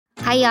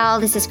Hi, y'all.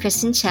 This is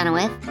Kristen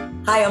Chenoweth.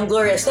 Hi, I'm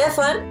Gloria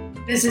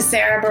Estefan. This is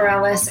Sarah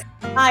Bareilles.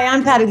 Hi,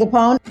 I'm Patti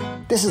LuPone.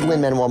 This is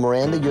Lin-Manuel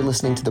Miranda. You're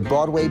listening to the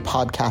Broadway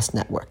Podcast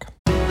Network.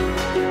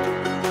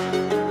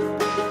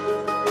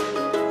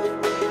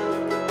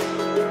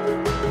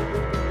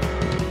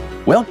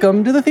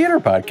 Welcome to the Theater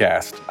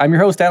Podcast. I'm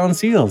your host, Alan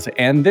Seals,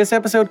 and this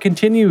episode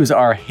continues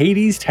our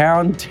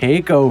Hadestown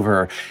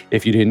takeover.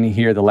 If you didn't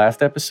hear the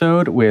last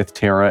episode with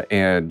Tara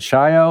and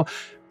Shayo,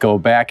 go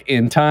back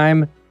in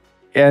time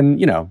and,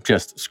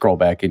 just scroll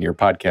back in your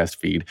podcast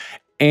feed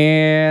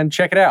and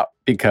check it out,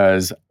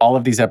 because all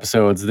of these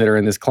episodes that are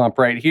in this clump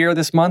right here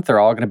this month are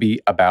all going to be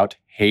about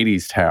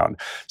Hadestown.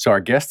 So our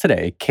guests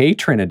today, Kay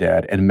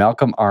Trinidad and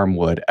Malcolm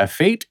Armwood, a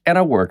Fate and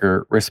a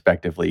worker,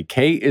 respectively.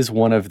 Kay is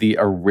one of the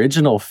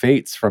original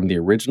Fates from the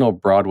original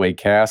Broadway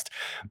cast.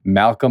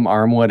 Malcolm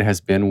Armwood has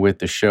been with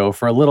the show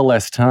for a little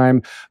less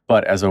time,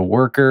 but as a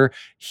worker,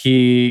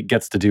 he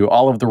gets to do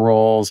all of the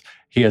roles.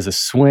 He has a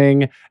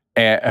swing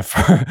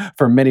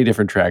for many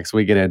different tracks.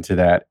 We get into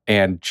that.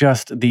 And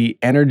just the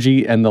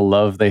energy and the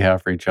love they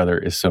have for each other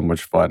is so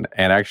much fun.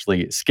 And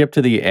actually skip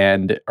to the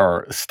end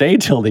or stay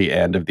till the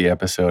end of the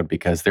episode,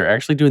 because they're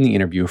actually doing the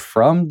interview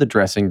from the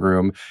dressing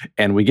room.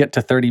 And we get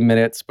to 30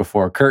 minutes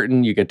before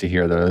curtain. You get to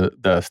hear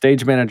the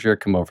stage manager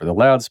come over the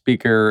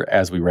loudspeaker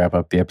as we wrap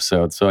up the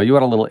episode. So you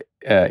want a little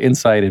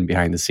insight and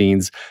behind the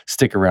scenes,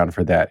 stick around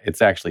for that.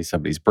 It's actually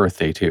somebody's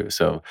birthday too.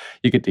 So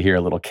you get to hear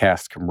a little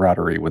cast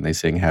camaraderie when they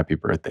sing happy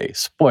birthday.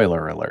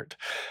 Spoiler alert.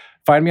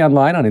 Find me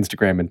online on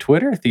Instagram and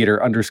Twitter,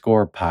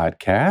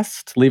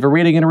 theater_podcast. Leave a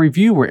rating and a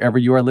review wherever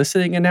you are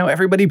listening. And now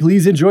everybody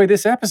please enjoy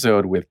this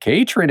episode with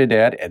Kay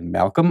Trinidad and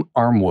Malcolm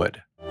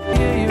Armwood.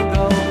 Here you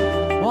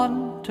go.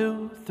 1,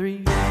 2,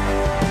 3.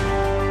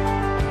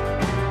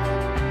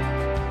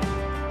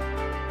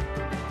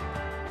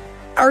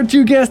 Our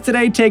two guests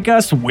today take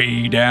us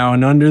way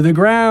down under the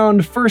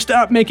ground. First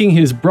up, making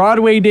his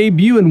Broadway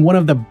debut in one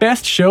of the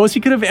best shows he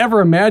could have ever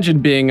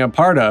imagined being a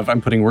part of.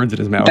 I'm putting words in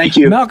his mouth. Thank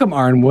you. Malcolm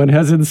Armwood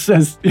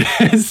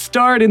has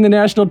starred in the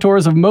national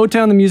tours of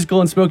Motown the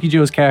Musical and Smokey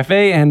Joe's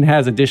Cafe, and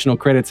has additional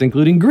credits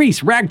including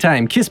Grease,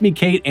 Ragtime, Kiss Me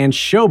Kate, and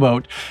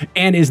Showboat,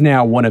 and is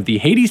now one of the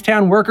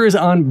Hadestown workers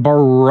on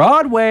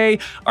Broadway.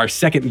 Our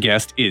second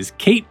guest is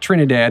Kate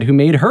Trinidad, who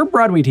made her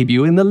Broadway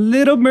debut in The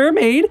Little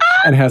Mermaid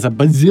and has a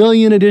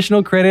bazillion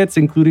additional credits,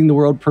 including the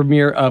world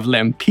premiere of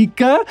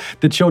Lampika,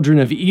 the Children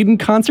of Eden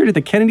concert at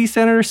the Kennedy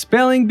Center,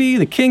 Spelling Bee,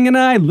 The King and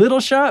I, Little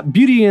Shop,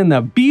 Beauty and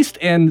the Beast,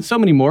 and so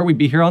many more. We'd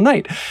be here all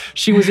night.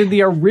 She was in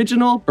the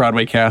original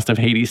Broadway cast of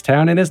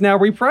Hadestown and has now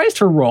reprised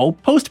her role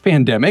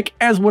post-pandemic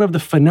as one of the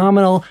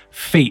phenomenal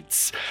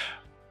Fates.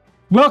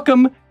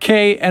 Welcome,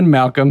 Kay and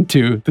Malcolm,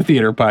 to the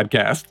Theater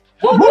Podcast.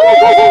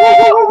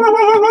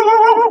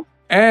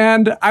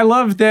 And I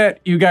love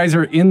that you guys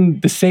are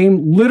in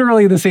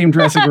literally the same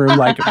dressing room,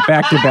 like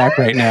back to back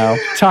right now,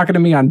 talking to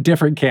me on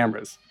different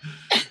cameras.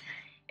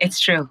 It's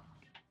true.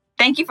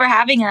 Thank you for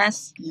having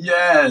us.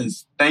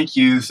 Yes, thank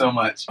you so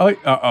much.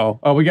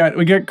 Oh, we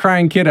got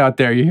Crying Kid out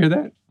there. You hear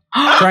that?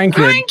 Crying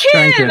Kid. Crying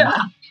Kid.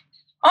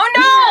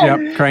 Oh no!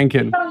 Yep, Crying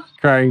Kid.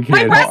 Crying Kid.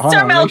 My breasts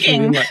are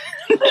milking.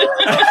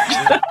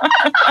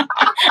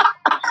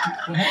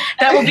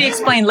 That will be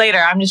explained later.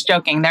 I'm just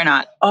joking. They're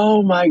not.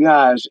 Oh my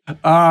gosh.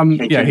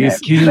 Yeah,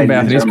 he's in the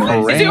bathroom. He's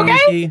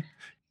cranky.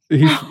 Is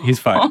he okay? He's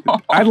fine.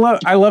 I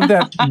love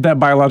that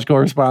biological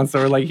response.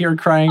 Or like you're a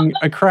crying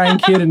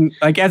kid, and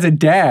like as a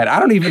dad, I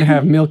don't even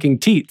have milking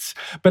teats,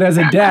 but as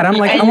a dad, I'm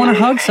like, I want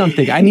to hug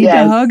something. I need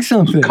to hug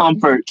something.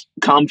 Comfort.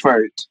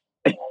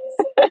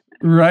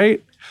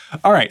 Right.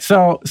 All right.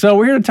 So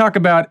we're here to talk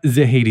about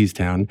the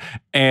Hadestown,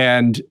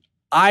 and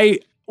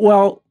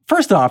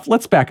first off,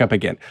 let's back up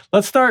again.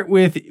 Let's start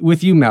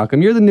with you,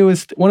 Malcolm. You're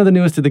one of the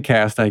newest to the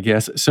cast, I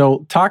guess.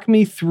 So talk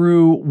me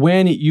through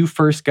when you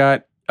first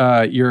got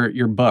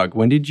your bug.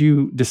 When did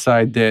you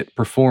decide that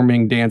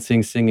performing,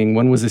 dancing, singing,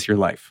 when was this your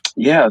life?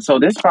 Yeah, so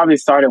this probably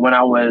started when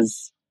I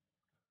was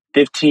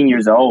 15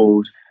 years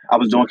old. I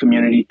was doing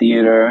community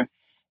theater,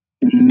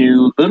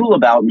 knew little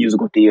about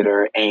musical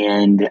theater,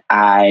 and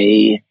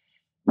I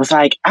was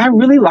like, I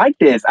really like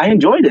this. I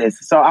enjoy this.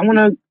 So I want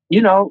to,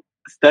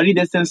 study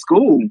this in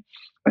school.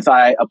 And so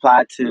I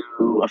applied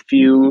to a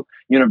few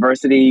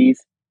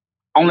universities,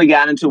 only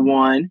got into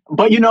one.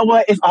 But you know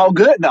what? It's all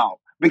good, though,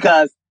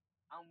 because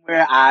I'm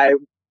where I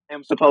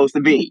am supposed to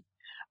be.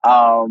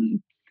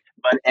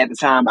 But at the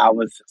time, I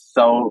was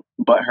so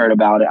butthurt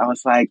about it. I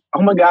was like,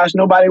 oh my gosh,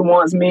 nobody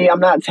wants me. I'm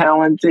not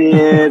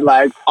talented.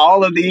 Like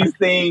all of these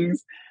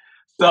things.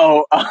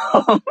 So,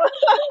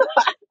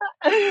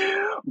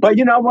 but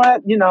you know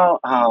what?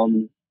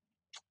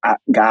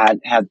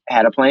 God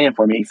had a plan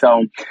for me.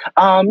 So, so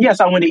I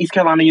went to East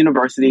Carolina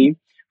University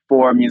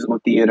for musical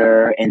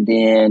theater, and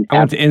then I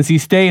went to NC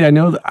State. I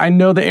know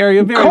the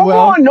area very well. Come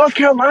on, North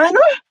Carolina.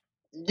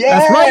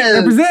 Yes, that's right.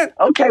 Represent.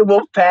 Okay,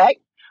 Wolfpack.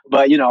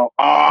 But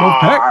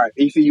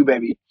ECU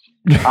baby.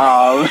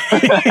 And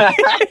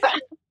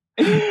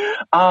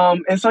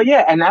so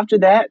and after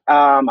that,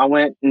 I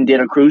went and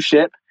did a cruise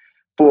ship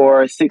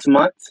for 6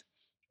 months.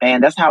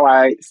 And that's how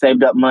I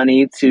saved up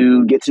money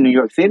to get to New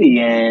York City.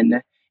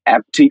 And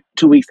after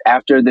 2 weeks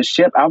after the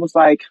ship, I was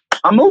like,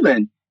 I'm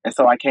moving. And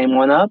so I came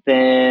on up,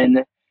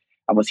 and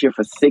I was here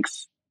for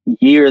 6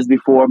 years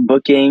before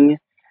booking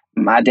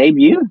my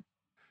debut.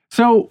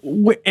 So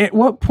at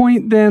what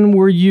point then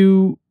were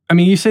you, I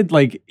mean, you said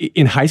like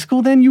in high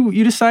school then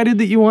you decided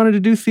that you wanted to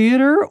do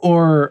theater,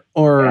 or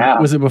Yeah.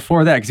 was it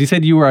before that? Because you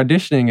said you were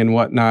auditioning and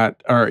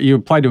whatnot, or you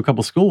applied to a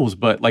couple schools,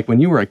 but like when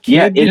you were a kid,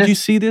 Yeah, it did is- you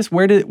see this?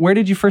 Where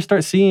did you first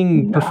start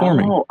seeing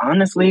performing? No,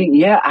 honestly,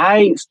 yeah,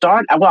 I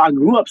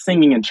grew up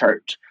singing in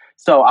church.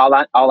 So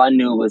all I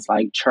knew was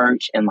like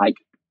church and like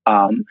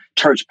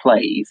church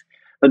plays.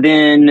 But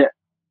then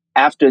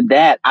after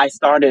that, I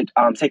started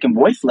taking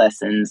voice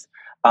lessons.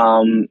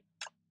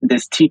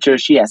 This teacher,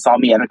 she had saw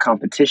me at a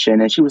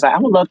competition, and she was like, I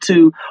would love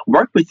to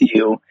work with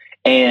you.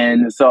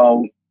 And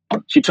so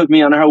she took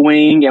me under her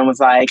wing and was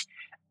like,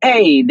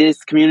 hey,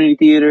 this community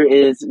theater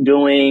is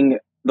doing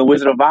The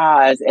Wizard of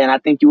Oz, and I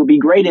think you would be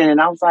great in it. And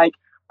I was like,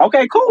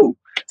 okay, cool.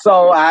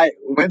 So I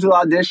went to the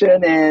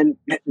audition and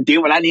did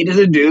what I needed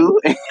to do.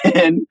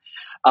 And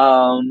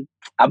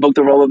I booked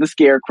the role of the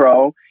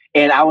Scarecrow.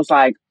 And I was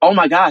like, oh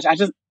my gosh,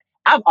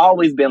 I've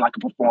always been like a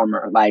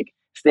performer, like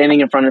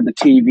standing in front of the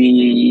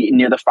TV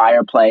near the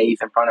fireplace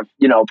in front of,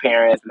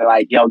 parents. And they're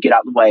like, yo, get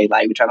out the way.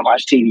 Like, we're trying to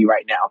watch TV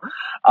right now.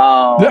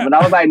 And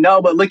I was like,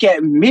 no, but look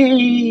at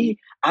me.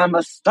 I'm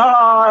a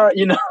star,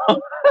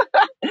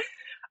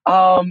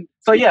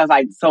 So yeah,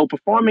 so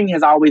performing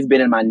has always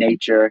been in my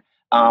nature.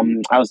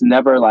 I was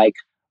never like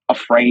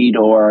afraid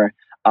or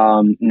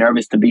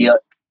nervous to be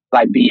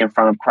in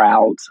front of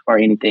crowds or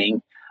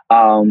anything.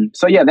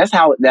 So yeah, that's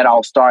how that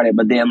all started.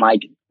 But then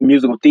like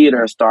musical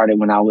theater started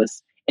when I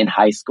was in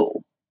high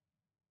school.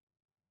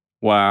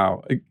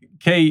 Wow.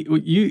 Kay,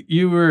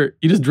 you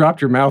just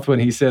dropped your mouth when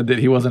he said that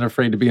he wasn't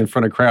afraid to be in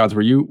front of crowds.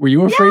 Were you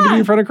afraid to be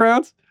in front of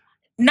crowds?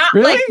 Not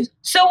Really?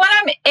 so when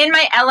I'm in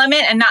my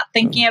element and not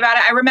thinking about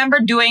it, I remember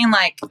doing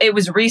it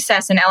was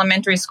recess in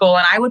elementary school,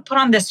 and I would put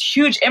on this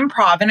huge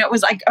improv, and it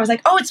was like, I was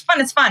like, oh, it's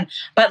fun.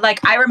 But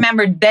like, I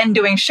remember then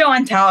doing show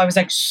and tell. I was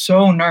like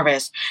so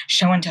nervous.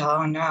 Show and tell,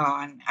 oh no.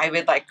 And I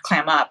would like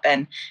clam up,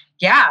 and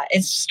yeah,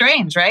 it's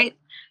strange, right?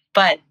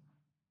 But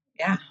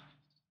yeah.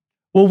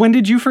 Well, when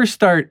did you first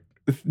start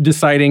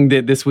deciding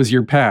that this was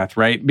your path,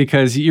 right?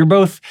 Because you're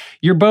both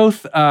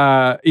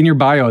in your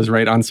bios,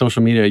 right, on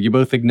social media, you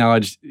both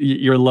acknowledge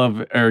your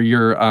love or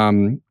your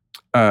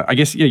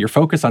your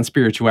focus on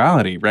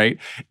spirituality, right?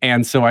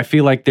 And so I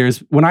feel like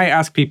when I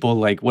ask people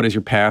like, what is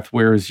your path?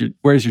 Where's your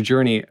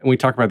journey? And we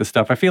talk about this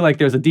stuff, I feel like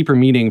there's a deeper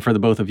meaning for the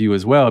both of you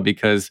as well,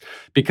 because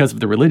of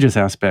the religious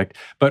aspect.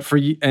 But for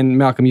you, and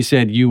Malcolm, you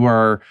said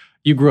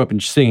you grew up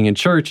singing in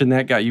church, and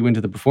that got you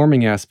into the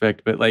performing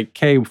aspect. But like,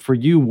 Kay, for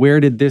you, where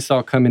did this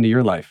all come into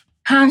your life?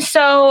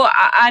 So,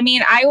 I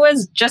mean, I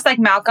was just like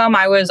Malcolm.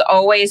 I was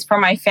always for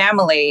my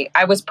family.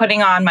 I was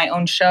putting on my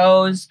own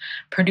shows,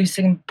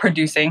 producing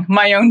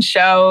my own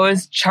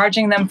shows,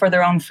 charging them for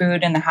their own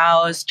food in the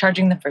house,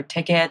 charging them for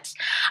tickets.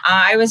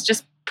 I was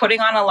just putting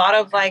on a lot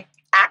of like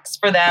acts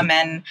for them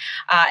and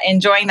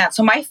enjoying that.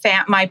 So my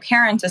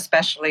parents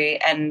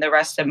especially, and the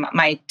rest of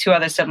my two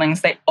other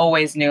siblings, they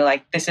always knew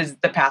like this is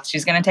the path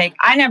she's going to take.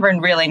 I never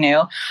really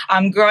knew.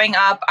 Growing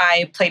up,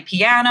 I played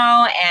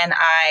piano, and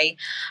I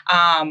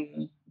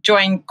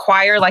joined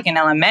choir like in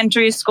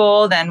elementary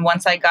school. Then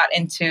once I got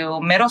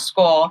into middle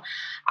school,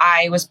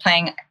 I was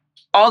playing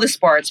all the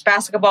sports,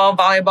 basketball,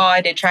 volleyball. I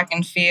did track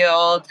and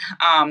field,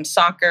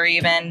 soccer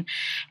even.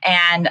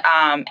 And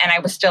I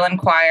was still in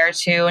choir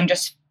too. And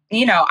just,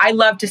 I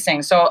love to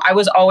sing. So I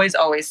was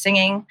always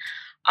singing.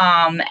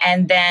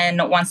 And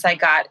then once I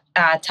got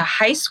to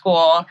high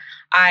school,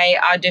 I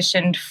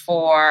auditioned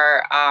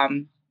for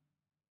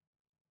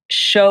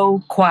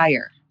show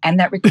choir. And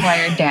that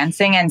required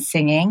dancing and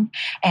singing.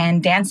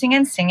 And dancing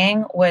and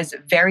singing was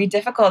very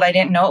difficult. I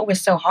didn't know it was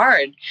so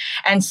hard.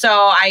 And so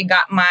I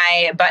got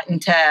my butt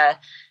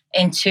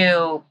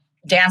into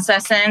dance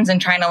lessons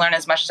and trying to learn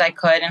as much as I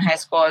could in high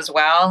school as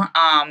well,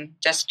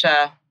 just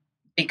to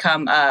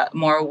become a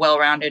more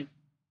well-rounded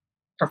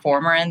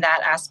performer in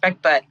that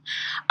aspect. But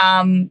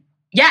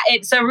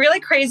it's a really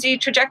crazy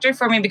trajectory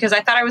for me, because I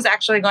thought I was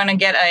actually going to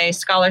get a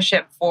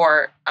scholarship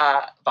for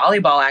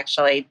volleyball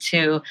actually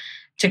to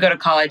go to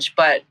college,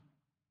 but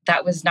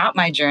that was not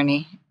my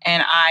journey.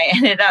 And I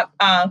ended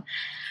up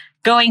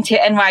going to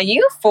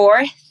NYU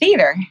for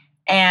theater.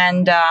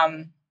 And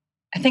I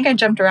think I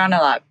jumped around a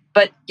lot.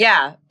 But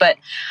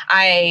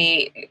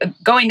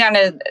going down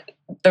to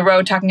the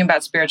road talking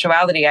about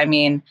spirituality, I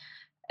mean,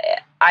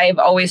 I've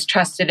always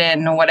trusted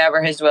in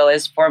whatever his will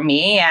is for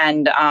me.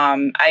 And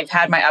I've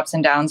had my ups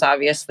and downs,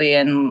 obviously,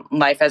 in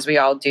life, as we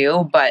all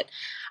do. But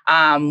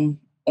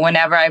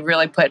whenever I've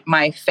really put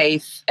my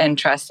faith and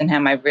trust in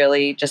him, I've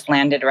really just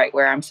landed right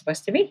where I'm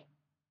supposed to be.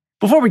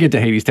 Before we get to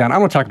Hadestown, I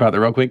want to talk about that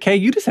real quick. Kay,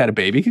 you just had a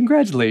baby.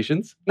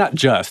 Congratulations. Not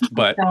just,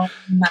 but... So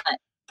much.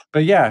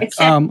 But yeah. It's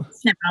a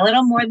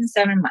little more than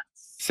 7 months.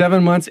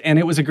 7 months, and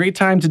it was a great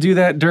time to do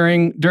that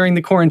during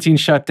the quarantine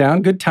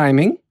shutdown. Good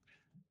timing.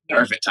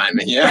 Perfect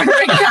timing. Yeah.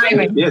 Perfect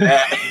timing. Yeah,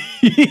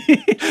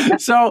 that.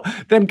 So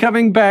then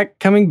coming back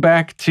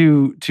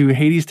to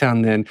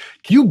Hadestown, then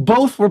you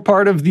both were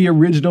part of the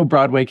original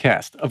Broadway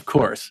cast, of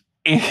course.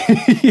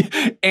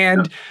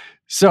 And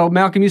so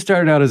Malcolm, you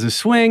started out as a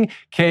swing.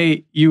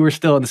 Kay, you were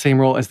still in the same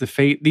role as the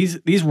Fate.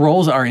 These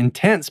roles are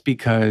intense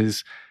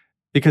because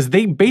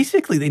they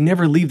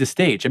never leave the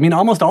stage. I mean,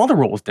 almost all the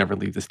roles never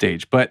leave the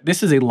stage, but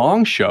this is a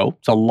long show.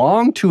 It's a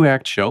long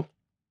 2-act show.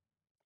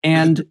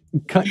 And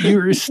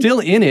you're still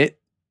in it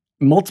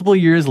multiple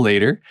years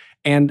later.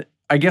 And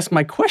I guess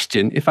my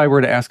question, if I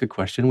were to ask a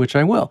question, which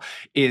I will,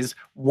 is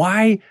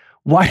why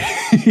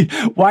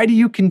do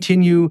you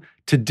continue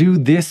to do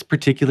this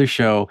particular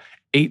show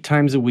 8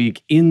 times a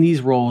week in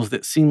these roles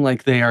that seem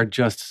like they are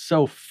just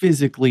so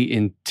physically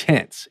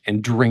intense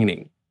and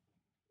draining?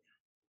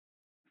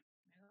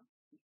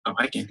 Oh,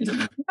 I can.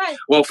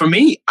 Well, for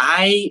me,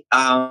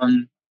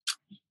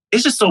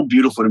 it's just so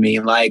beautiful to me.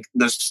 Like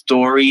the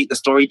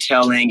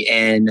storytelling,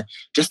 and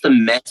just the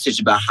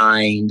message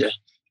behind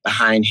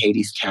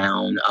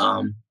Hadestown.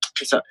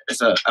 It's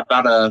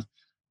about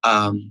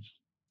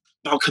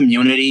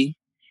community,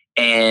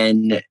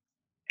 and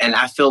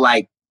I feel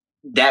like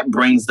that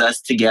brings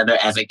us together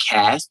as a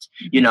cast,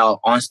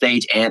 on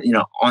stage and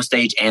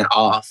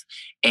off,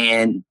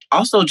 and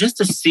also just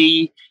to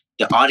see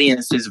the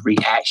audience's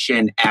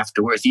reaction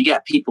afterwards. You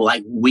got people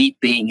like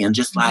weeping and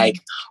just like,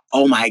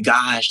 oh my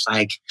gosh,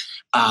 like,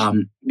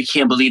 we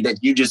can't believe that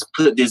you just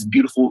put this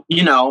beautiful,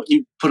 you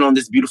put on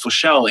this beautiful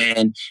show.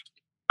 And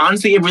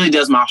honestly, it really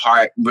does my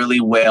heart really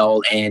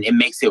well, and it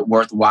makes it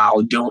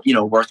worthwhile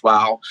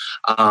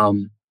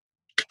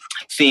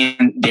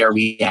seeing their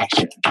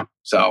reaction.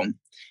 So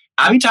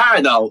I'll be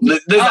tired though.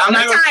 I'm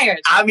not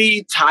tired. I'll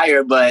be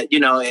tired, but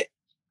I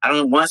don't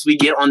know, once we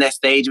get on that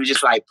stage, we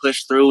just like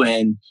push through,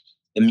 and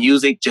the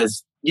music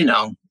just,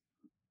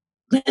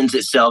 lends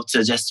itself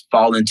to just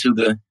fall into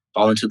the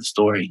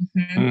story.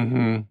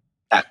 Mm-hmm.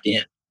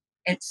 Yeah.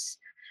 I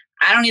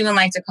don't even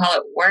like to call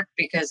it work,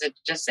 because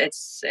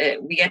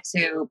we get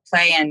to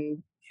play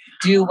and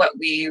do what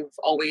we've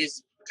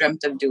always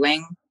dreamt of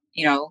doing,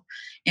 in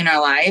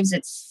our lives.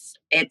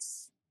 It's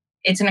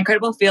an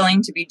incredible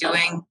feeling to be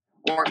doing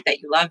work that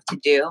you love to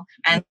do,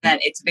 and that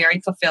it's very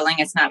fulfilling.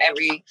 It's not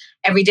every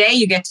day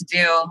you get to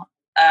do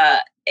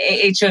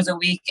 8 shows a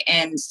week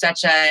in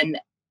such an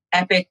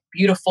epic,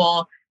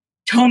 beautiful,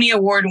 Tony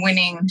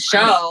Award-winning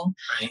show.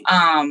 Right.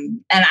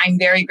 And I'm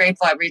very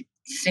grateful every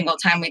single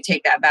time we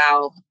take that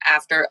bow.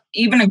 After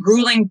even a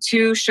grueling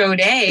 2-show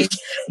day,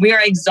 we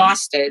are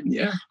exhausted.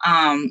 Yeah.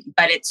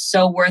 But it's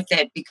so worth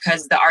it,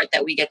 because the art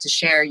that we get to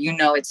share,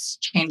 it's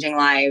changing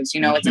lives.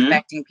 It's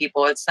affecting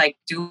people. It's like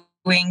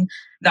doing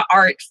the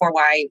art for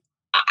why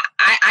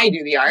I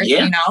do the art,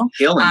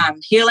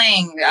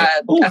 healing,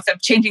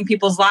 of changing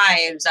people's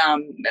lives.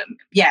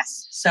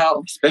 Yes.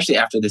 So especially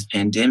after this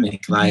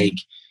pandemic, like,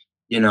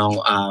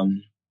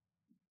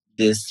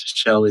 this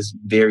show is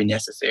very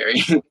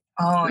necessary.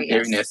 Oh, yes.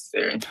 Very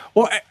necessary.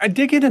 Well, I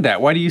dig into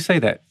that. Why do you say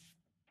that?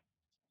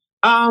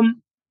 I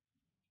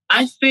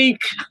think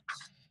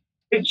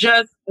it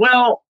just,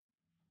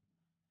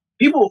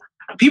 people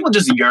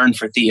just yearn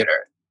for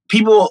theater.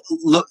 People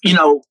look,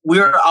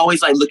 we're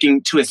always like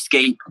looking to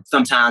escape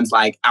sometimes,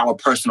 like our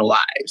personal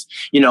lives.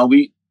 I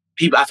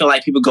feel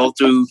like people go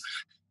through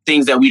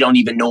things that we don't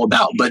even know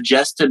about, but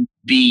just to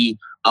be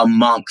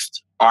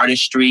amongst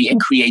artistry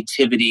and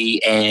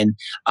creativity and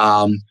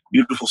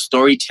beautiful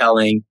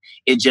storytelling,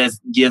 it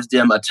just gives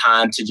them a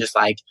time to just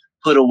like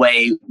put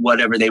away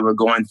whatever they were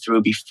going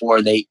through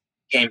before they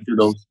came through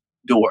those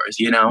doors,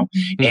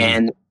 Mm-hmm.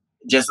 and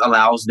just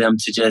allows them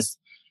to just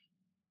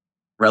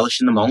relish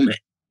in the moment.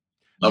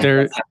 On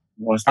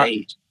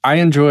stage. I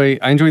enjoy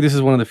this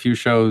is one of the few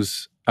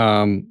shows,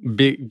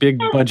 big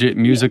budget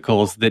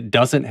musicals that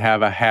doesn't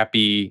have a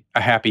happy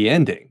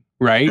ending,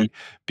 right? Mm-hmm.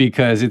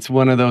 Because it's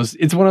one of those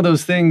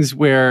things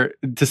where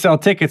to sell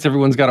tickets,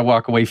 everyone's got to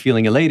walk away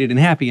feeling elated and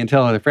happy and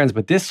tell other friends.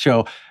 But this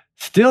show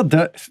still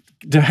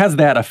has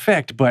that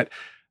effect. But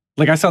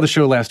like, I saw the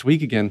show last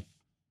week again.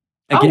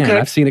 Okay.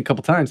 I've seen it a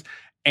couple times,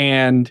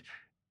 and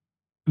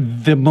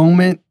the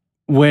moment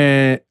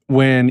when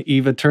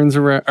Eva turns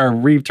around, or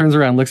Reeve turns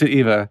around, looks at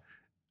Eva,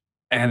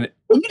 and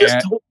come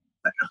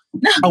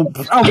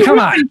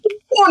on,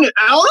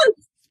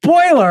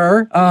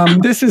 spoiler!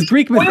 This is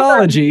Greek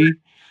mythology.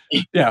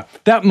 Yeah,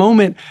 that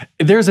moment,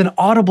 there's an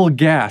audible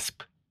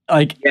gasp,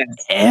 like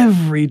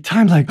every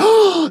time, like,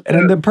 and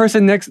then the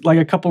person next, like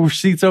a couple of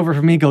seats over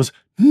from me, goes,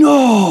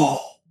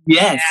 "No!"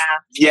 Yes,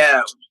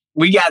 yeah.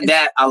 We got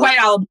that.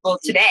 Quite audible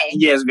today.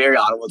 Yes, very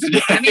audible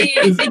today. I mean,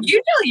 usually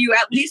you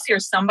at least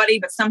hear somebody,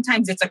 but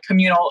sometimes it's a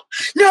communal,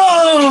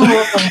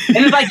 no! And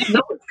it's like, you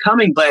know it's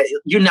coming, but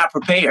you're not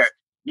prepared.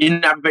 You're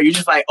not prepared. You're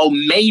just like, oh,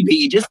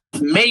 maybe, just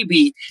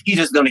maybe he's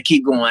just going to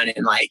keep going.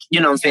 And like, you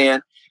know what I'm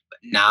saying? But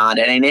nah,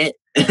 that ain't it.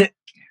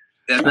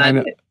 That's not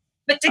it.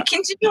 But to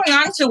continuing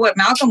on to what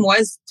Malcolm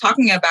was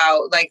talking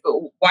about, like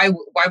why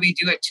we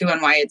do it too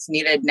and why it's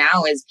needed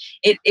now, is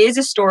it is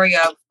a story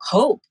of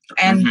hope.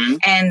 And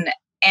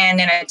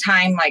in a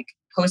time like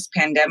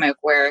post-pandemic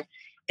where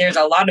there's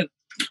a lot of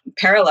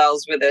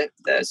parallels with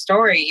the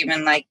story,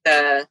 even like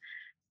the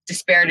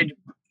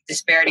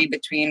disparity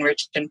between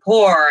rich and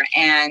poor,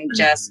 and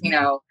just,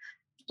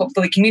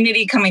 hopefully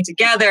community coming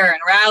together and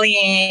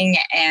rallying,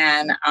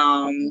 and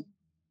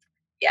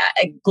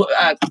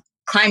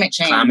climate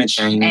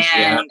change.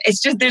 And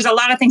it's just, there's a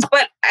lot of things,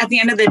 but at the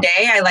end of the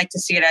day, I like to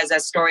see it as a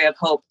story of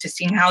hope, to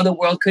seeing how the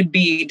world could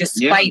be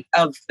despite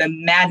of the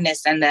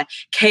madness and the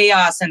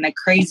chaos and the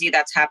crazy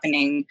that's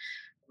happening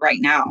right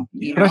now.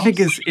 What I think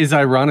is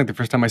ironic, the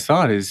first time I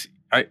saw it is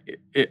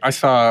I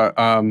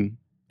saw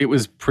it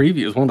was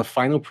one of the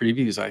final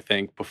previews, I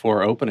think,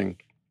 before opening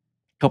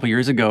a couple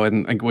years ago,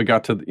 and we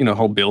got to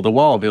whole build a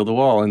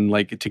wall, and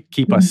like to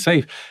keep us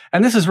safe.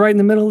 And this is right in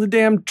the middle of the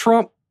damn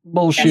Trump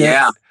bullshit.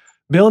 Yeah.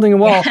 Building a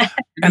wall.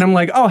 And I'm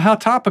like, oh, how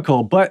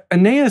topical. But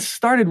Anais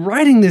started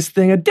writing this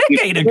thing a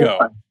decade ago.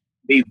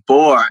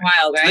 Before.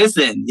 Wild, right?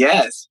 Listen,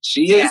 yes,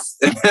 she is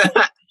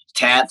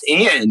tapped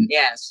in.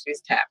 Yes, she's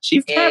tapped.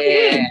 She's tapped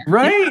in.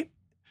 Right?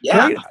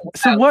 Yeah. Right?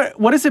 So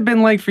what has it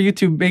been like for you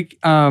to make,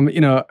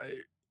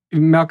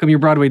 Malcolm, your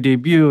Broadway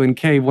debut, and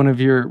Kay, one of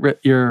your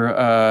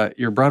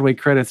Broadway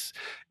credits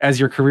as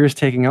your career's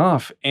taking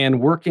off, and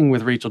working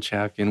with Rachel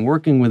Chavkin,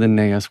 working with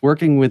Anais,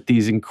 working with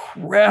these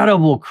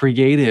incredible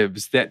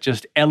creatives that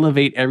just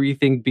elevate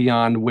everything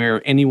beyond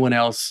where anyone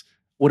else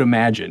would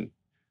imagine.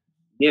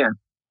 Yeah.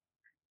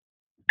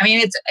 I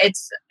mean,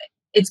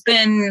 it's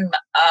been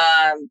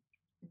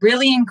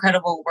really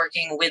incredible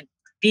working with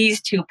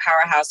these two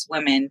powerhouse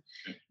women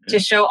to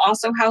show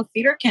also how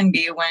theater can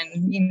be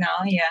when, you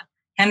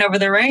hand over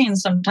the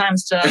reins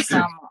sometimes to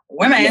some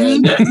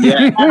women.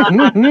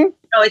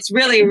 So it's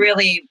really,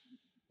 really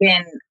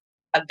been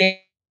a big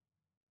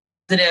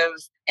positive,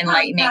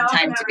 enlightening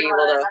time to be able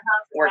to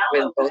work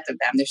with both of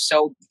them. They're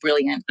so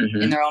brilliant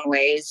in their own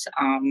ways.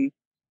 And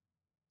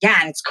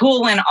it's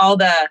cool when all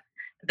the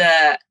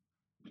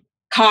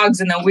cogs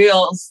and the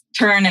wheels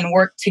turn and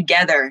work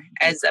together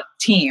as a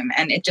team,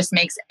 and it just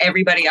makes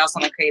everybody else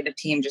on the creative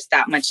team just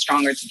that much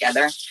stronger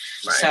together.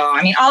 Right. So,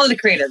 I mean, all of the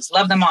creatives,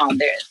 love them all.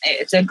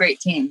 It's a great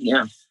team.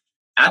 Yeah.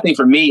 I think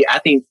for me,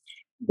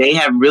 they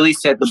have really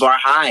set the bar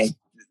high.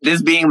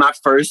 This being my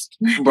first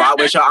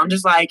Broadway show, I'm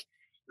just like,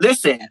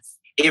 listen,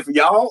 if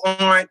y'all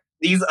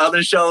these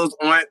other shows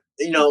aren't,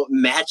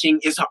 matching,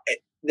 it's hard.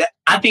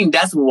 I think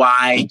that's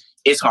why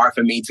it's hard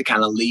for me to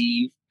kind of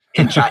leave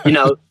and try,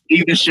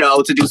 leave the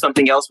show to do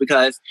something else,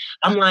 because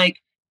I'm like,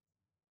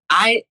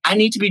 I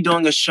need to be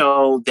doing a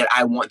show that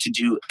I want to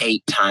do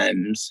 8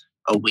 times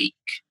a week,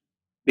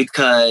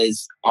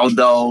 because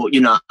although,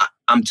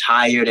 I'm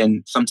tired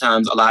and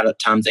sometimes a lot of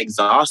times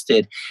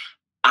exhausted,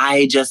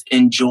 I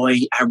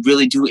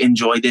really do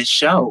enjoy this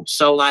show.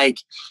 So like,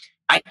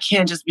 I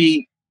can't just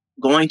be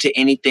going to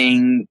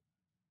anything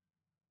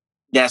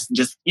that's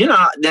just,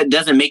 that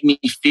doesn't make me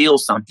feel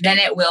something. Then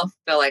it will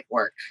feel like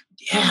work.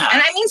 Yeah.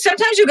 And I mean,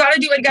 sometimes you got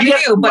to do what you got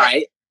to do, but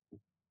right.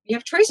 You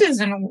have choices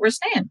and we're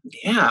staying.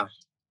 Yeah.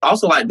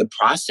 Also like the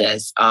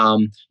process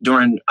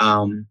during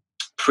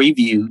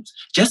previews,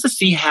 just to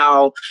see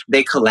how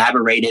they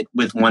collaborated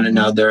with one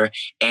another.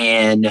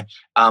 And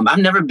I've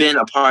never been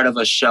a part of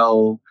a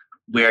show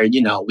where,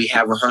 we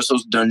have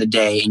rehearsals during the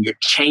day and you're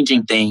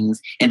changing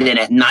things. And then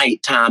at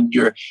nighttime,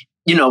 you're,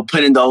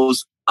 putting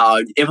those,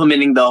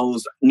 implementing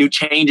those new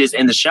changes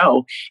in the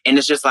show. And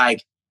it's just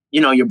like,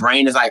 your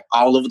brain is like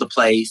all over the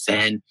place,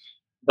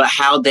 but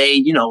how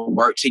they,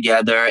 work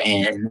together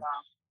and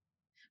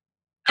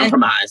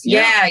compromise.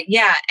 Yeah.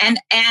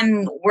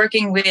 And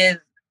working with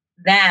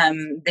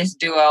them, this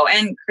duo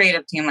and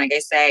creative team, like I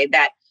say,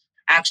 that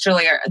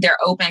actually they're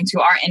open to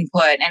our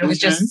input. And it was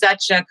just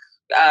such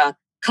a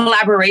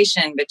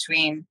collaboration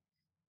between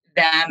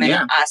them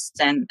and us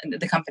and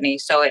the company.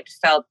 So it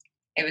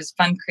was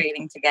fun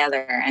creating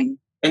together,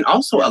 and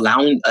also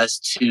allowing us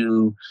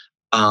to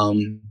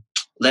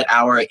let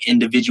our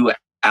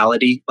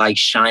individuality like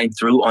shine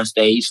through on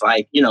stage,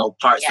 like,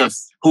 parts of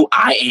who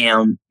I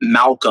am,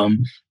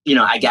 Malcolm,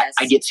 I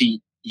get to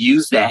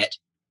use that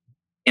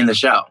in the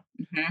show.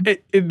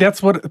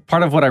 That's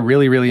part of what I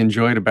really, really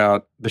enjoyed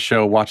about the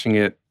show, watching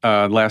it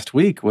last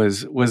week,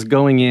 was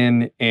going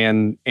in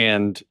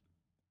and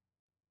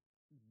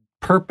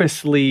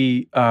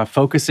purposely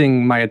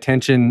focusing my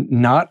attention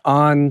not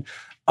on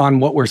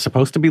what we're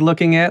supposed to be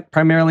looking at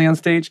primarily on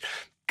stage,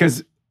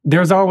 because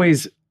there's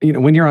always,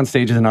 when you're on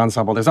stage as an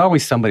ensemble, there's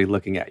always somebody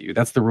looking at you.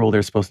 That's the rule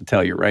they're supposed to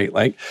tell you, right?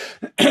 Like,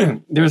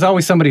 there's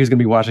always somebody who's going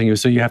to be watching you,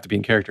 so you have to be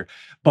in character.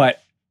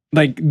 But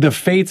like the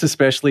Fates,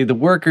 especially the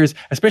Workers,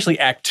 especially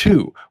Act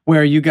 2,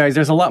 where you guys,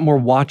 there's a lot more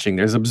watching,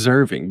 there's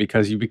observing,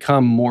 because you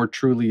become more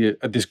truly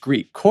this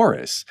Greek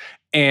chorus.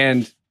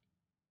 And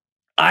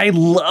I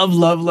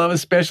love,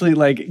 especially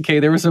like, okay,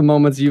 there were some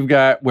moments you've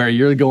got where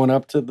you're going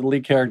up to the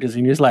lead characters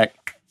and you're just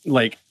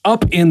like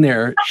up in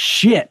their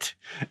shit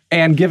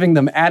and giving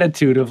them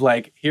attitude of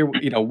like, here,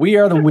 we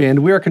are the wind,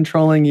 we are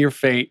controlling your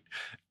fate,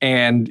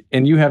 and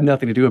you have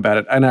nothing to do about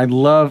it. And I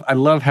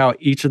love how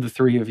each of the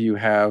three of you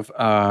have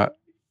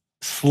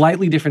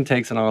slightly different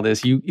takes on all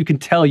this. You can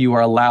tell you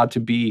are allowed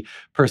to be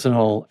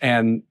personal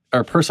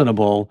or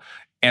personable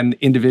and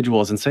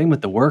individuals, and same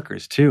with the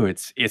workers too.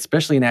 It's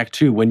especially in Act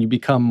 2 when you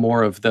become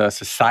more of the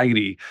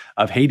society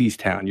of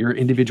Hadestown. You're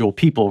individual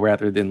people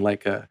rather than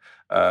like a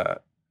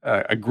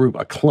group,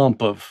 a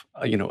clump of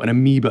an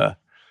amoeba.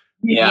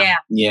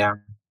 Yeah.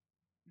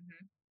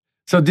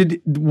 So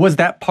was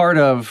that part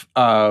of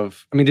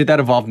did that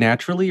evolve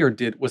naturally, or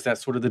was that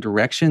sort of the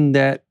direction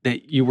that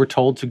you were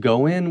told to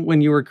go in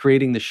when you were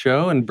creating the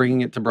show and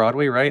bringing it to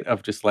Broadway, right?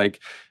 Of just like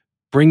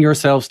bring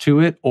yourselves to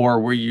it, or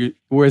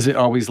was it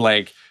always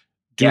like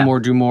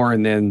do more,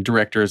 and then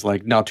directors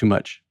like not too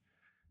much?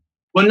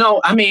 Well,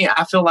 no, I mean,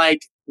 I feel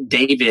like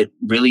David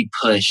really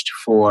pushed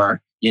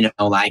for,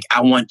 like,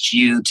 I want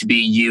you to be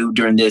you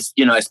during this,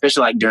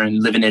 especially like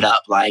during Living It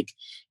Up, like,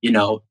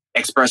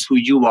 express who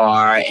you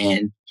are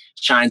and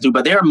shine through.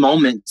 But there are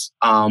moments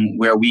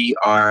where we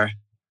are,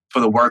 for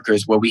the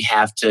workers, where we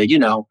have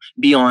to,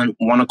 be on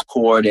one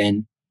accord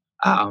and,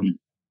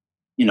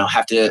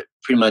 have to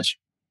pretty much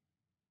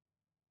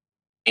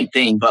same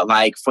thing. But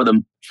like for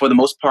the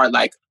most part,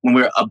 like when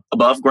we're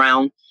above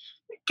ground,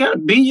 kind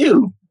of be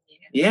you.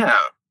 Yeah.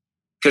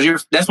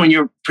 Because that's when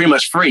you're pretty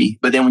much free.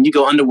 But then when you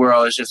go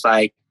underworld, it's just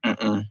like,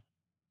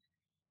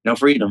 no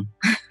freedom.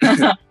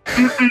 We're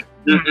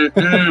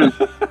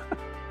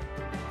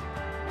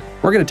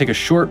going to take a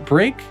short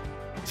break.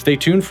 Stay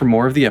tuned for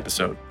more of the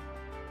episode.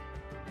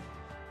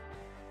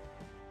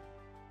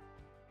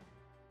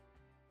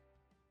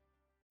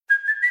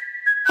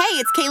 Hey,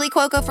 it's Kaylee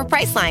Cuoco for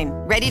Priceline.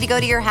 Ready to go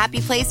to your happy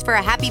place for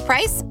a happy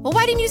price? Well,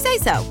 why didn't you say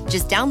so?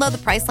 Just download the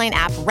Priceline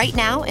app right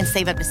now and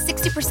save up to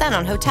 60%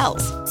 on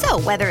hotels.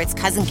 So whether it's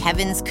Cousin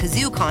Kevin's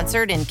Kazoo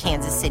Concert in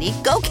Kansas City,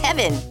 go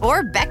Kevin,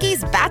 or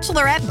Becky's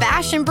Bachelorette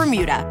Bash in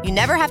Bermuda, you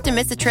never have to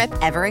miss a trip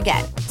ever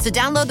again. So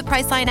download the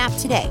Priceline app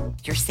today.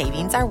 Your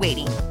savings are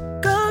waiting.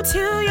 Go to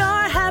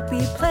your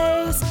happy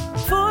place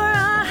for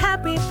a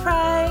happy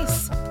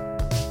price.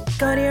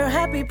 Go to your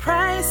happy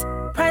price,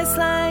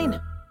 Priceline.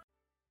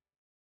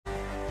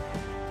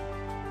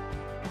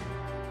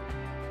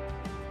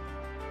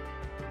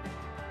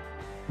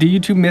 Do you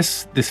two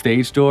miss the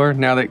stage door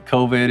now that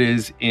COVID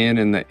is in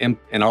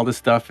and all this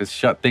stuff has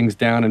shut things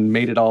down and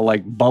made it all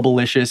like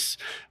bubblicious,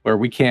 where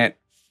we can't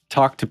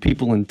talk to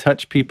people and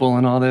touch people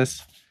and all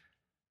this?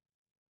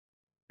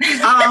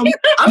 I mean,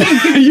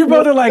 you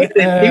both are like,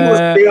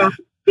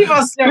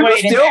 people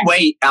still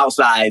wait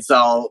outside.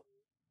 So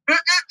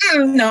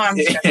no, I'm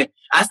sure.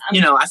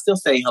 I still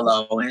say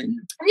hello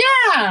and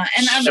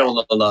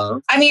show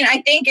love. I mean,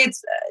 I think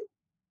it's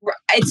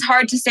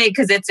hard to say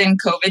because it's in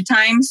COVID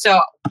time,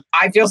 so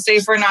I feel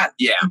safer not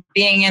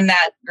being in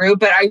that group.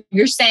 But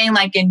you're saying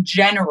like in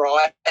general,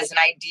 as an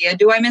idea,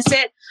 do I miss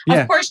it?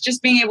 Yeah. Of course,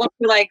 just being able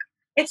to like,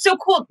 it's so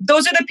cool.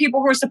 Those are the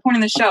people who are supporting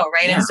the show,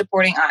 right? Yeah. And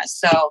supporting us.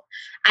 So,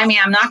 I mean,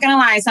 I'm not going to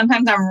lie.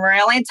 Sometimes I'm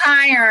really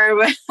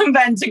tired,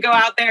 but to go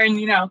out there and,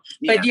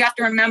 but you have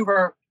to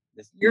remember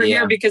you're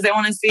here because they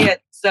want to see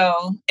it.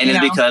 So, and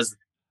it's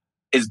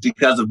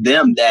because of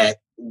them that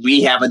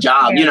we have a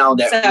job,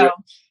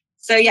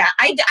 So yeah,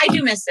 I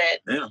do miss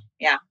it.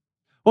 Yeah.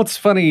 Well, it's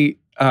funny.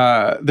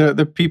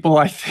 The people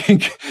I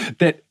think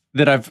that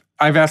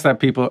I've asked that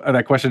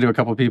question to a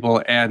couple of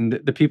people, and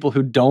the people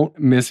who don't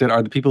miss it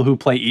are the people who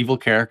play evil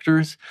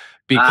characters.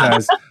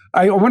 Because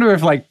I wonder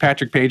if like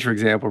Patrick Page, for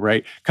example,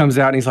 right, comes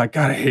out and he's like,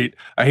 God,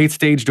 I hate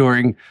stage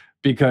dooring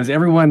because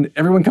everyone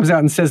comes out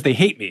and says they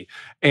hate me,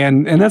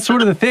 and that's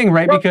sort of the thing,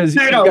 right? Because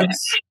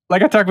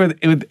like I talked with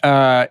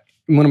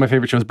one of my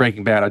favorite shows,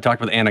 Breaking Bad. I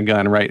talked with Anna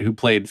Gunn, right, who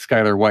played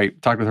Skylar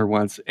White. Talked with her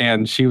once,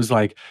 and she was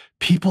like,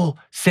 "People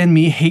send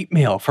me hate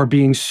mail for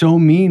being so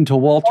mean to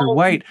Walter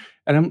White,"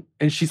 and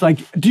she's like,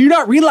 "Do you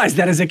not realize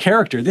that as a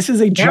character? This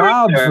is a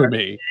job for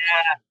me."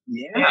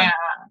 Yeah.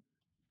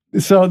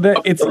 So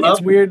that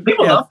it's weird.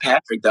 People love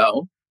Patrick,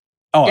 though.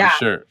 Oh, I'm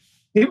sure.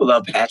 People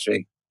love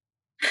Patrick.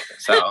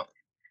 So.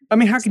 I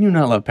mean, how can you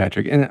not love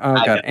Patrick? And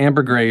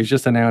Amber Graves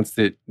just announced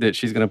that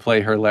she's going to play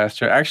her last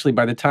show. Actually,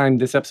 by the time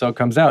this episode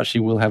comes out, she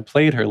will have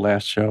played her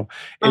last show.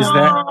 Is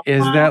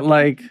that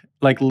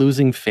like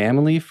losing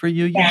family for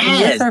you? You've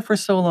been with her for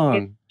so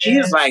long. She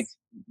is like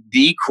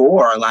the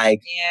core,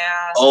 like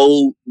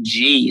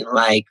OG,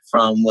 like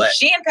from what?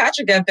 She and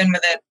Patrick have been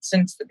with it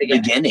since the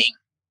beginning.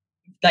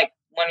 Like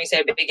when we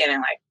say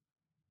beginning, like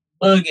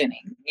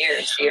beginning,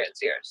 years.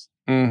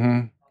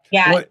 Mm-hmm.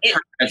 Yeah, her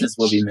presence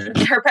will be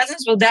missed. Her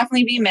presence will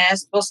definitely be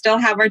missed. We'll still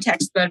have our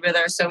text bud with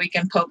her so we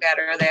can poke at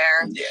her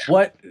there. Yeah.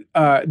 What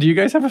do you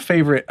guys have a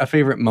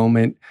favorite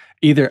moment?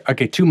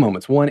 Two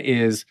moments. One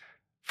is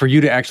for you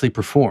to actually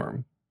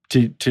perform,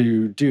 to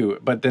do,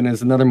 but then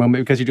there's another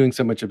moment because you're doing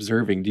so much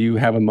observing. Do you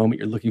have a moment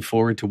you're looking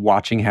forward to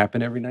watching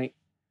happen every night?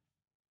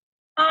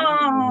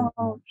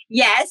 Oh,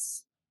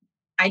 yes,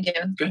 I do.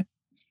 Good.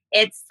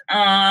 It's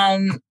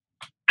I'm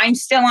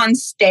still on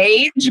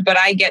stage, but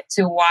I get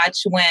to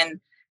watch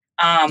when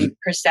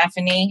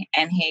Persephone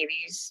and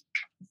Hades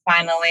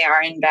finally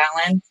are in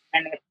balance,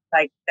 and it's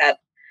like that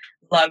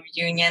love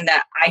union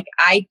that I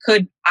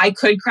could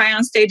cry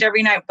on stage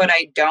every night, but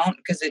I don't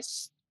because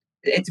it's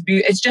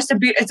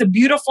a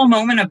beautiful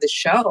moment of the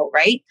show,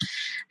 right?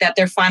 That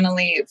they found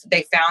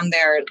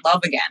their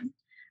love again.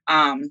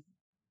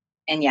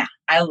 And yeah,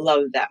 I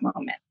love that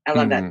moment. I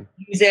love that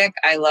music.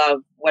 I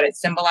love what it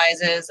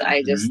symbolizes.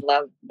 I just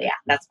love,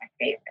 that's my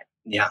favorite.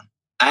 Yeah.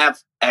 I have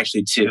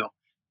actually two.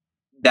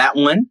 That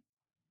one,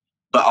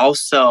 but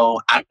also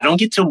I don't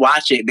get to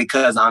watch it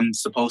because I'm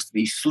supposed to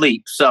be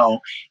asleep. So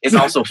it's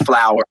also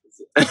Flowers.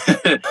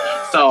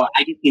 So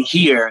I get to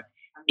hear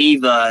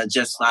Eva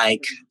just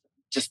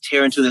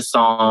tear into the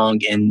song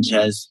and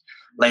just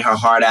lay her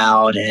heart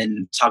out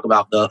and talk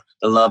about the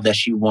love that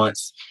she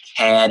once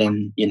had,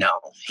 and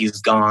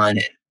he's gone.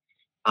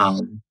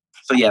 And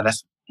so yeah,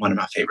 that's one of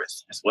my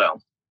favorites as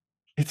well.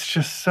 It's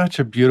just such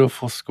a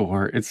beautiful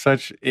score.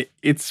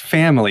 It's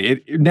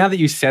family. Now that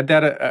you said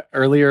that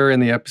earlier in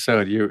the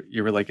episode,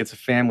 you were like, it's a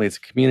family, it's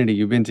a community.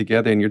 You've been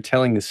together and you're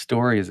telling this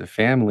story as a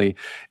family.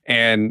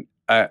 And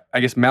I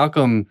guess,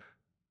 Malcolm,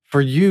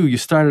 for you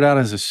started out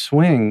as a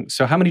swing.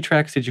 So how many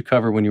tracks did you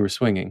cover when you were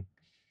swinging?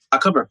 I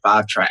covered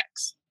 5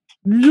 tracks.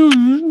 But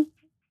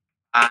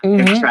I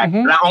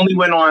only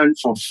went on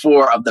for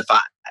 4 of the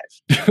 5.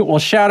 Well,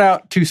 shout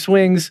out to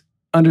swings,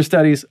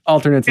 understudies,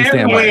 alternates, and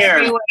standbys.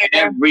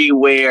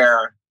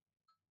 Everywhere.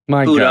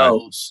 My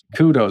Kudos. God.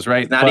 Kudos,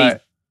 right?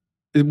 But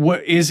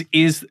what is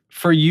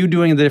for you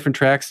doing the different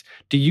tracks,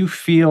 do you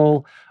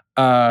feel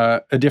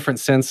a different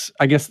sense?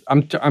 I guess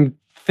I'm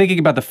thinking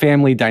about the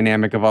family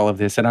dynamic of all of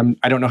this, and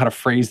I don't know how to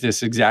phrase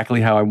this exactly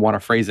how I want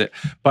to phrase it,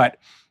 but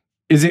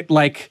is it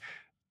like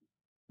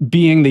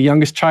being the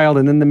youngest child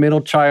and then the middle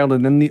child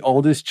and then the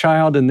oldest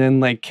child and then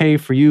like Kay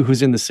for you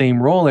who's in the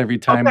same role every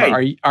time?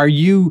 Okay. Are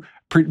you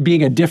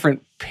being a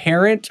different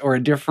parent or a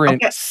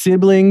different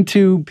sibling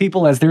to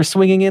people as they're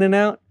swinging in and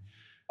out?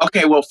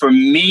 Okay, well, for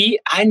me,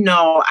 I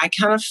know I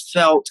kind of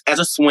felt as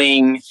a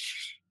swing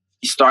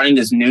starting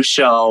this new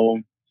show,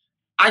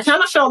 I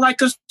kind of felt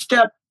like a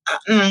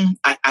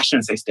I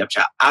shouldn't say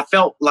stepchild. I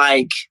felt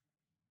like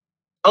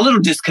a little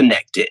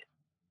disconnected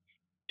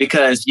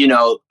because,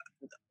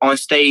 on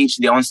stage,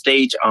 the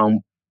on-stage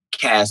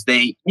cast,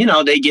 they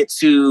get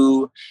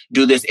to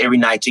do this every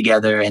night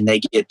together and they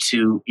get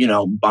to,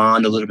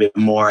 bond a little bit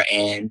more.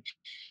 And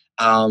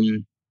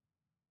the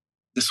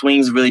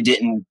swings really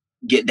didn't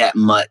get that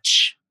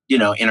much,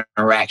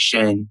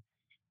 interaction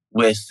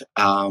with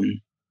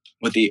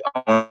the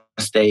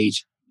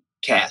on-stage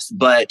cast.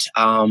 But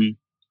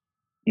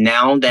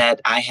now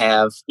that I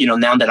have,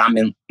 now that I'm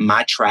in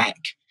my track,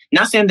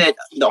 not saying that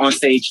the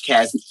on-stage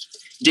cast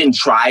didn't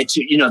try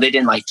to, they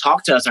didn't like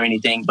talk to us or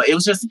anything, but it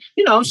was just,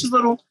 it's just a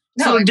little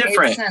different.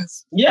 Makes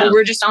sense. Yeah.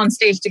 We're just on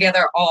stage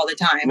together all the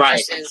time.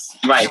 Right. Versus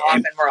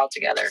and we're all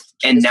together.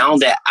 And now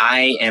that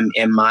I am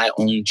in my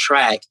own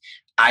track,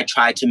 I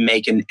try to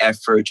make an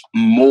effort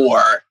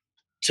more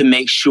to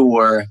make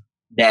sure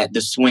that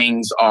the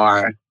swings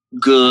are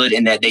good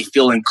and that they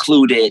feel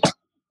included,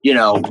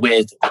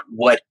 with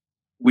what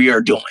we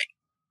are doing.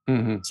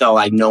 Mm-hmm. So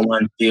like no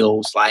one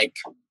feels like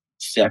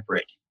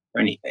separate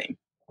or anything.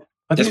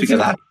 Just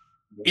because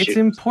it's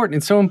important.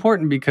 It's so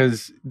important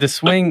because the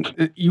swing,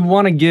 you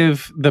want to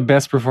give the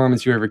best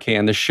performance you ever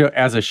can. The show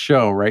as a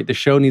show, right? The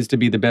show needs to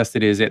be the best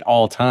it is at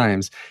all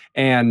times.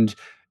 And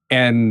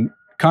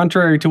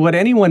contrary to what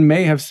anyone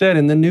may have said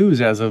in the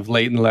news as of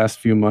late in the last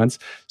few months,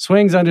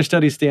 swings,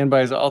 understudies,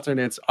 standbys,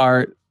 alternates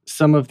are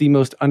some of the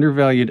most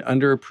undervalued,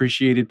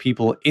 underappreciated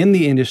people in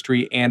the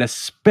industry, and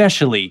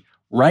especially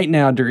right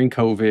now during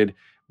COVID.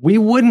 We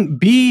wouldn't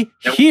be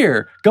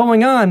here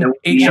going on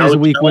 8 shows a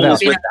week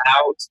without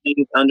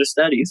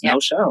understudies. No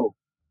show.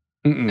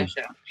 No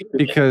show.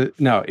 Because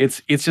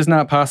it's just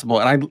not possible.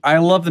 And I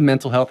love the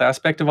mental health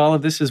aspect of all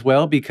of this as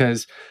well,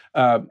 because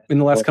in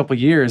the last couple of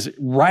years,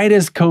 right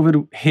as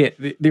COVID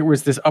hit, there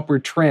was this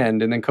upward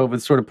trend, and then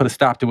COVID sort of put a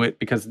stop to it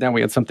because now we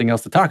had something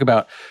else to talk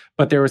about.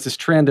 But there was this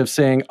trend of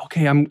saying,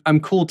 okay, I'm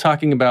cool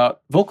talking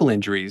about vocal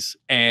injuries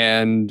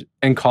and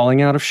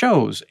calling out of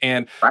shows.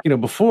 And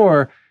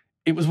before,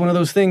 it was one of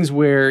those things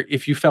where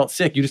if you felt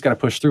sick, you just got to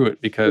push through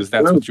it because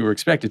that's what you were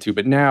expected to.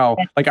 But now,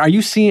 like, how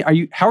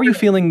are you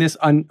feeling this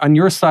on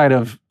your side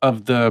of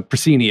the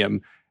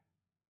proscenium?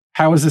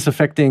 How is this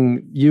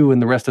affecting you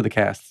and the rest of the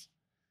casts?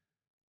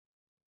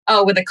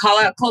 Oh, with the call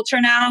out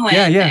culture now?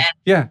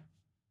 Yeah.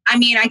 I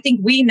mean, I think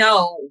we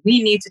know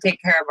we need to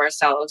take care of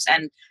ourselves,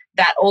 and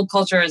that old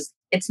culture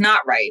it's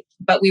not right.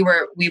 But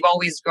we've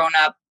always grown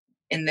up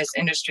in this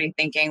industry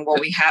thinking, well,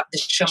 we have the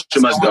show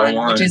must go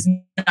on, which is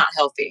not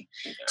healthy.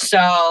 Yeah.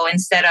 So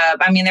instead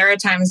of, there are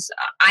times,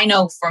 I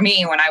know for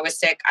me, when I was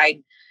sick,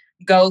 I'd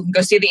go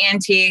see the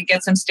auntie,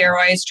 get some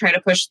steroids, try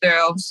to push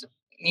through,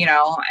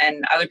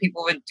 and other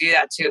people would do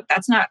that too.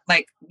 That's not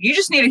like, you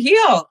just need to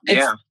heal.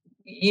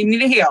 You need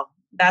to heal.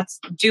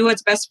 Do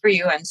what's best for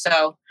you. And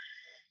so,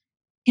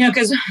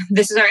 because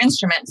this is our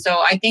instrument. So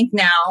I think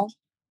now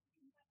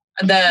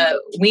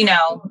we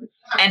know.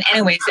 And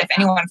anyways, if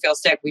anyone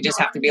feels sick, we just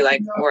have to be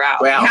like, we're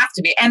out. We have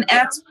to be. And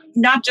that's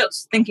not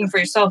just thinking for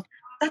yourself.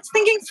 That's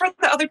thinking for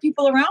the other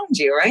people around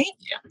you, right?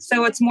 Yeah.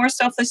 So it's more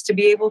selfless to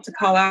be able to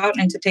call out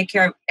and to take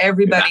care of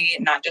everybody,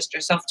 not just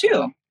yourself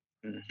too.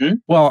 Mm-hmm.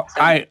 Well,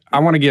 so, I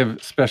want to give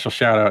a special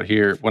shout out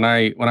here. When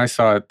I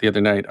saw it the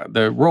other night,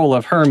 the role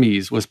of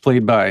Hermes was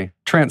played by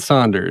Trent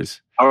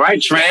Saunders. All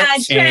right,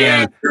 Trent.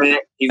 Yeah,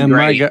 Trent. He's And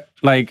my great. God,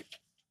 like,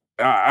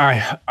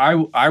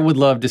 I would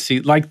love to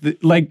see like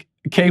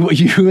Kay, what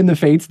you and the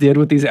Fates did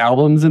with these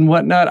albums and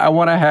whatnot. I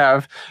want to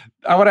have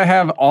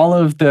all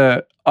of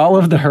the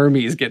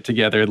Hermes get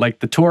together,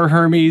 like the tour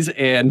Hermes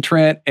and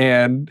Trent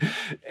and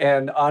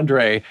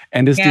Andre,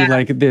 and just do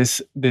like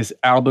this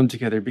album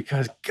together,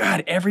 because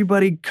God,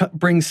 everybody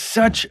brings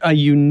such a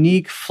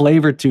unique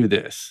flavor to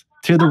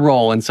the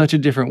role in such a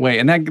different way.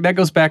 And that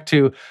goes back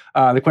to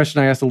the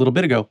question I asked a little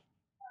bit ago.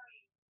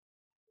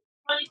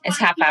 it's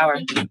half hour.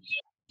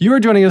 You are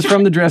joining us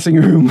from the dressing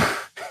room.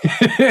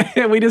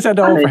 We just had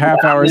to hold for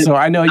half hour, so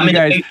I know you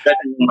guys.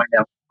 Right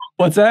now.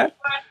 What's that?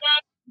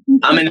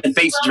 I'm in the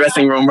Fates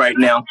dressing room right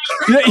now,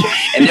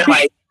 and they're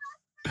like,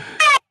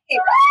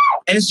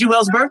 and it's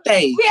Jewel's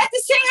birthday. We have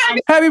to sing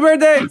Happy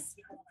birthday!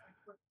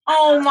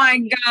 Oh my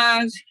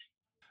gosh.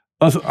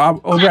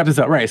 We'll wrap this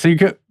up. Right. So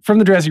from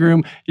the dressing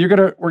room, we're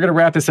gonna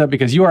wrap this up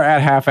because you are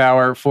at half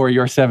hour for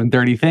your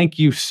 7:30. Thank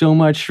you so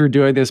much for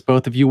doing this,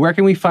 both of you. Where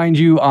can we find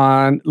you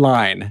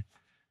online?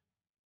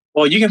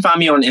 Well, you can find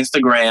me on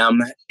Instagram,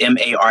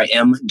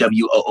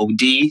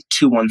 MARMWOOD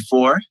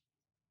 214.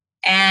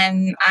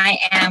 And I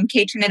am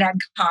Kate Trinidad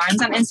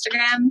Carnes on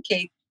Instagram,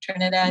 Kate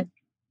Trinidad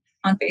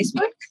on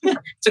Facebook.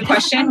 It's a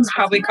question. It's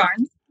probably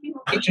Carnes.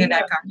 Kate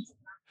Trinidad Carnes.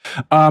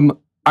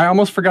 I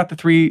almost forgot the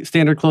 3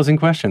 standard closing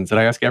questions that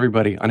I ask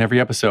everybody on every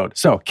episode.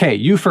 So, Kay,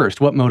 you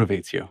first. What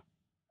motivates you?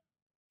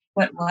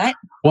 What?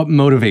 What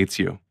motivates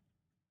you?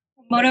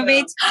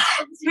 Motivates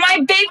my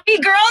baby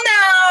girl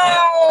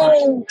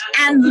now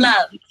and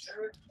love.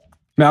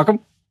 Malcolm?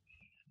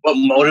 What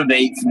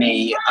motivates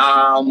me?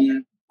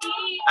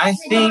 I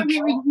think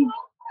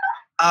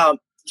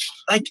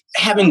like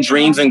having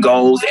dreams and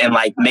goals, and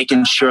like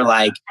making sure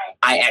like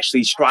I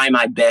actually try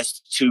my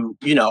best to,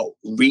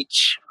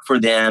 reach for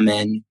them,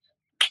 and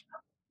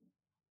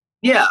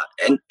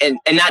and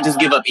not just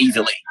give up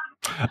easily.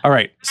 All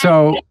right.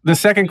 So the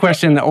second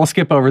question, we'll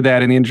skip over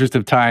that in the interest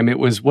of time. It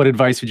was, what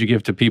advice would you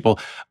give to people?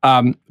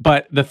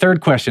 But the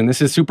third question,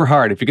 this is super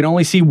hard. If you can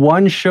only see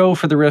one show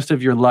for the rest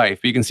of your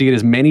life, you can see it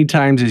as many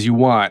times as you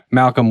want.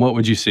 Malcolm, what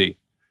would you see?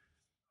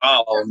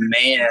 Oh,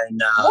 man.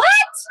 What?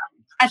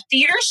 A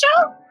theater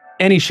show?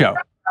 Any show.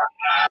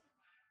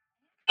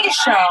 Any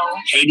show.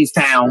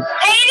 Hadestown.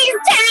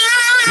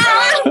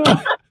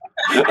 Hadestown!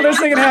 They're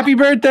singing happy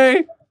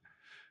birthday.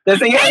 They're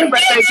singing happy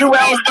birthday.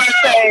 Jewel's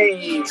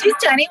birthday. She's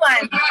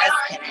 21.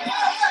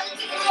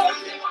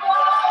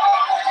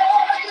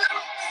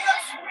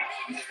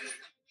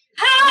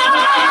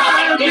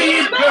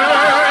 Happy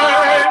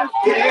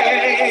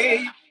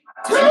birthday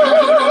to you.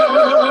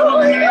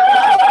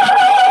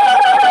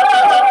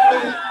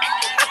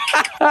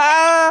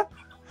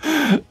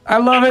 I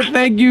love it.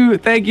 Thank you.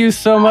 Thank you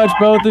so much,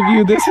 both of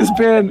you. This has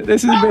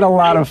been a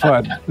lot of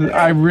fun.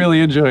 I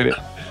really enjoyed it.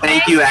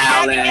 Thank you,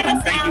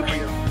 Alan. Thank you for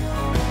your...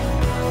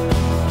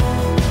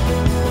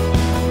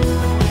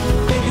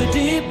 Take a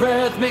deep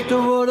breath, make the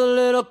world a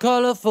little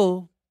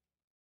colorful.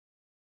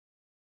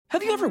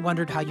 Have you ever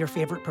wondered how your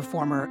favorite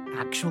performer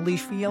actually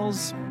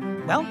feels?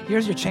 Well,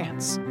 here's your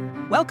chance.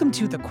 Welcome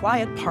to The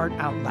Quiet Part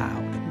Out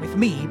Loud with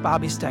me,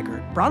 Bobby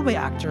Steggert, Broadway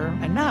actor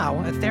and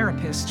now a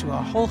therapist to a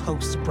whole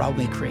host of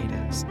Broadway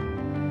creatives.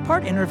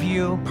 Part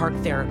interview, part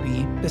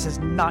therapy, this is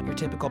not your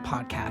typical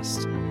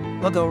podcast.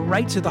 We'll go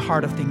right to the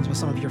heart of things with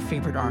some of your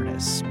favorite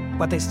artists,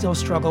 what they still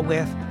struggle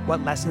with,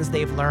 what lessons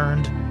they've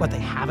learned, what they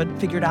haven't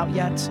figured out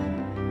yet.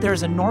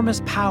 There's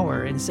enormous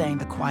power in saying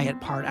the quiet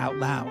part out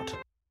loud.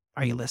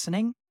 Are you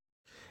listening?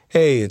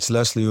 Hey, it's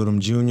Leslie Odom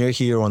Jr.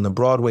 here on the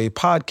Broadway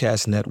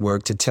Podcast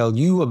Network to tell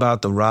you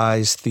about the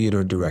Rise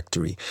Theater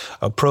Directory,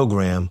 a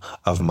program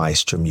of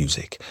Maestro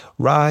Music.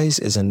 Rise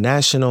is a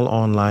national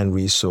online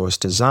resource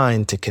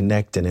designed to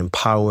connect and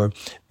empower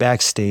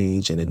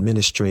backstage and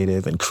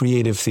administrative and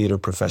creative theater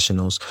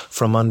professionals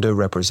from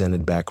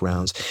underrepresented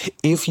backgrounds.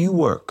 If you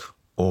work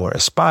or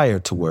aspire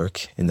to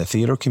work in the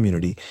theater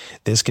community,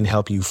 this can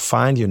help you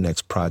find your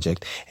next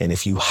project. And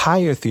if you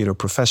hire theater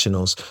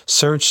professionals,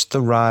 search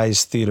the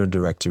Rise Theater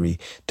Directory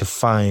to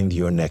find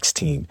your next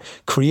team.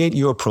 Create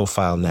your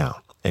profile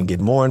now and get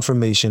more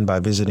information by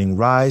visiting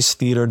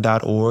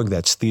risetheater.org.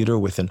 That's theater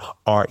with an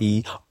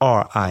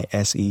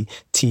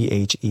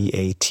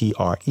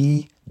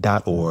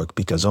RERISETHEATRE.org,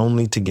 because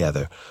only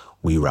together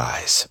we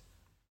rise.